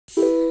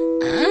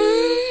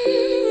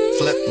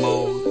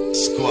Mode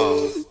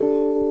Squad.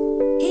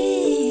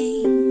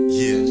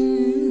 Yeah.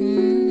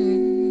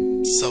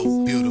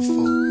 So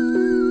beautiful.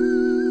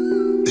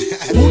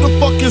 Who the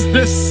fuck is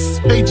this?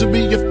 Paging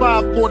me at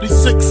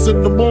 5:46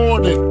 in the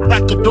morning.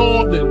 Crack of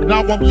dawning,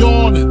 now I'm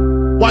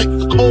yawning. Wipe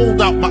the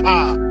cold out my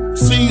eye.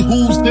 See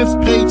who's this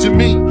paging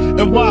me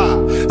and why.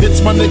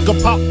 It's my nigga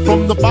Pop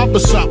from the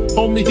barbershop.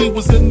 Told me he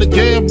was in the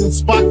gambling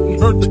spot and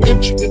heard the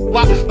intricate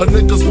plot. A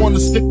niggas wanna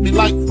stick me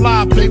like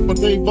flypaper,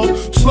 neighbor.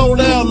 Slow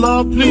down,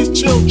 love, please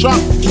chill, drop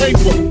the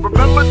caper.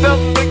 Remember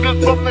them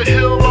niggas from the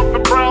hill up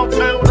in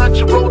Brownsville that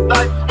you rode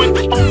dice with?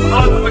 Spoke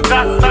us and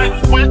got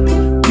nice with?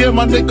 Yeah,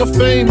 my nigga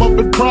Fame up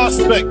in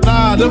Prospect.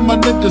 Nah, them my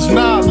niggas,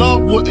 nah,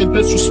 love wouldn't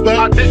disrespect.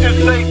 I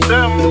didn't say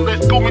them, they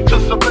schooled me to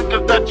some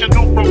niggas that you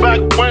knew from back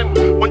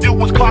when you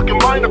was clocking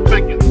minor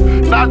figures.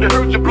 Now they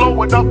heard you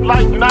blowing up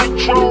like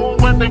nitro.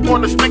 When they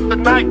wanna stick the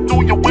knife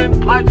through your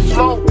windpipe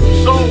slow.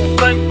 So,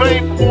 thank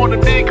Fame for warning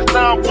me, cause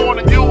now I'm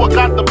warning you. I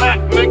got the Mac,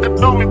 nigga,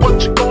 tell me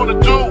what you gonna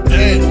do.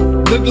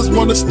 Damn, niggas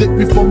wanna stick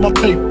me for my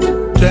paper.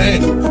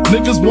 Damn,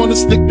 niggas wanna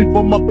stick me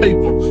for my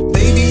paper.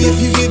 Baby, if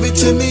you give it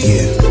to me,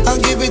 yeah, I'll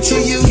give it to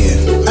you.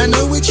 Yeah, I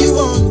know what you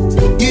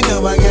want, you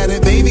know I got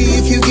it. Baby,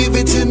 if you give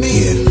it to me,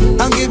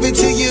 yeah, I'll give it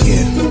to you.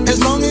 Yeah, as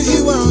long as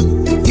you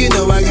want, you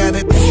know I got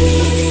it. Baby,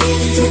 if you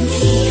give it to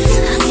me,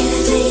 I'll give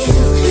it to you.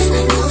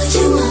 I know what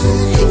you want,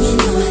 you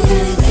know I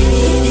got it.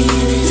 Baby,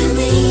 if you give it to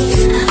me,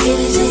 I'll give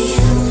it to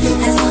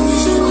you. As long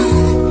as you want,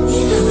 you know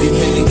I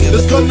got it.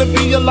 There's gonna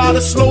be a lot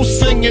of slow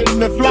singing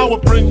and flower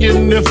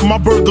bringing if my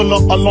burglar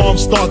alarm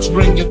starts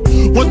ringing.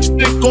 What you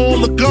think all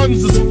the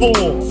guns is for?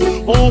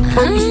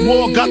 All-purpose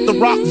war got the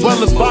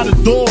Rockefellers by the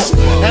door.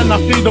 And I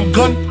feed them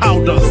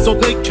gunpowder so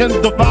they can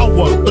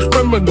devour the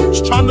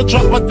criminals trying to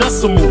drop my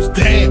decimals.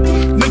 Damn,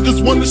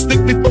 niggas wanna stick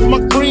me for my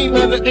cream,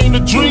 and it ain't a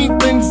dream.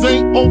 Things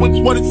ain't always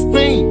what it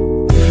seems.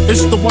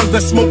 It's the ones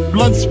that smoke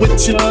blunts with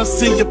ya,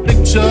 see your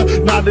picture.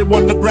 Now they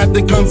wanna grab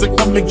their guns and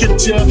come and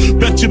get ya.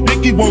 Bet your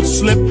Biggie won't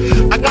slip.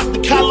 I got the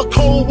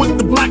calico with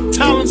the black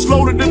talons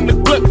loaded in the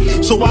clip,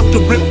 so I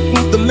can rip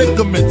through the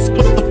ligaments.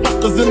 Put the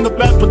fuckers in the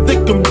bad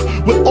predicament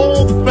where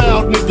all the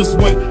foul niggas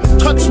went.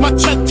 Touch my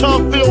cheddar,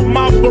 feel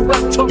my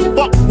Beretta.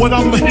 Fuck what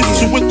I'ma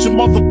hit you with, your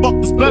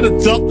motherfuckers better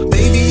duck.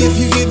 Baby, if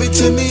you give it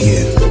to me,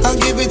 yeah, I'll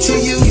give it to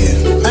you.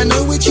 Yeah, I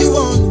know what you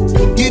want,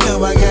 you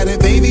know I got it.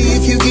 Baby,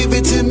 if you give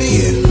it to me,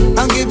 yeah,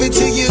 I'll give it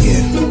to you.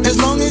 Yeah, as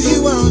long as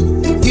you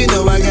want, you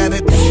know I got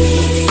it. Baby,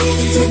 if you give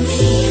it to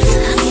me,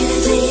 I'll give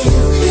it to you.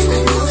 I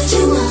know what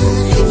you want,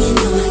 you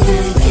know I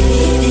got it. Baby,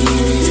 if you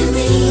give it to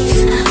me,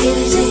 I'll give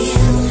it to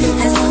you.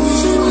 As long as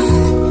you want,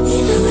 you know I got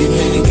it. We've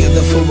been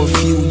together for a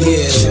few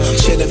years,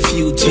 shed a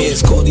few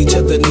tears, called each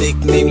other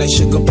nicknames like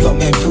Sugar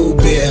Plum and Pooh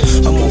Bear.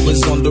 I'm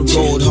always on the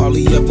road,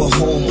 hardly ever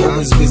home.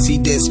 Always busy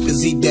this,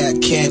 busy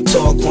that, can't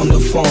talk on the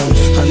phone.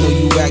 I know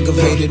you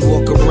aggravated,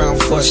 walk around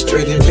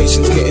frustrated,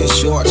 patience getting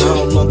short.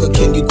 How longer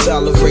can you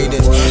tolerate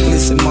it?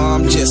 Listen,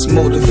 mom, I'm just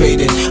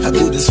motivated. I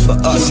do this for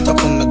us,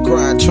 stuck on the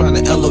grind, trying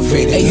to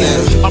elevate it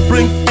now. I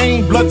bring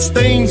pain, blood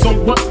stains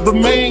on what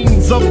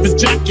remains of his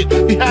jacket.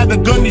 He had a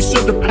gun, he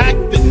should've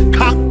packed it,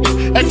 cocked it.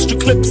 Extra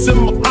clips in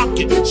my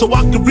pocket so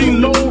I can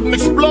reload and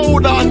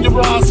explode on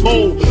your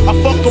asshole. I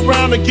fuck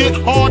around and get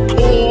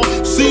hardcore.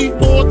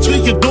 C4 to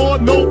your door,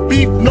 no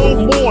beef, no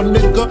more,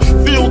 nigga.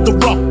 Feel the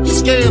rough,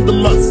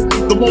 scandalous.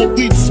 The more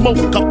weed smoke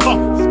I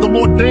puff, the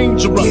more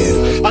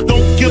dangerous. I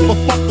don't give a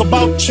fuck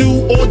about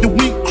you or your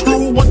weak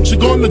crew. What you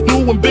gonna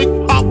do when Big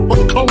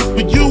Papa come for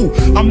you?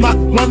 I'm not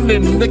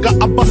running,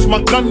 nigga, I bust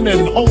my gun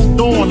in.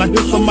 Hold on, I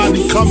hear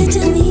somebody coming.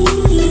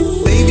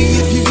 Baby,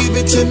 if you give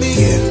it to me,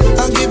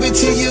 yeah, I'll give it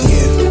to you.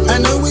 Yeah, I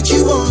know what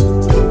you want.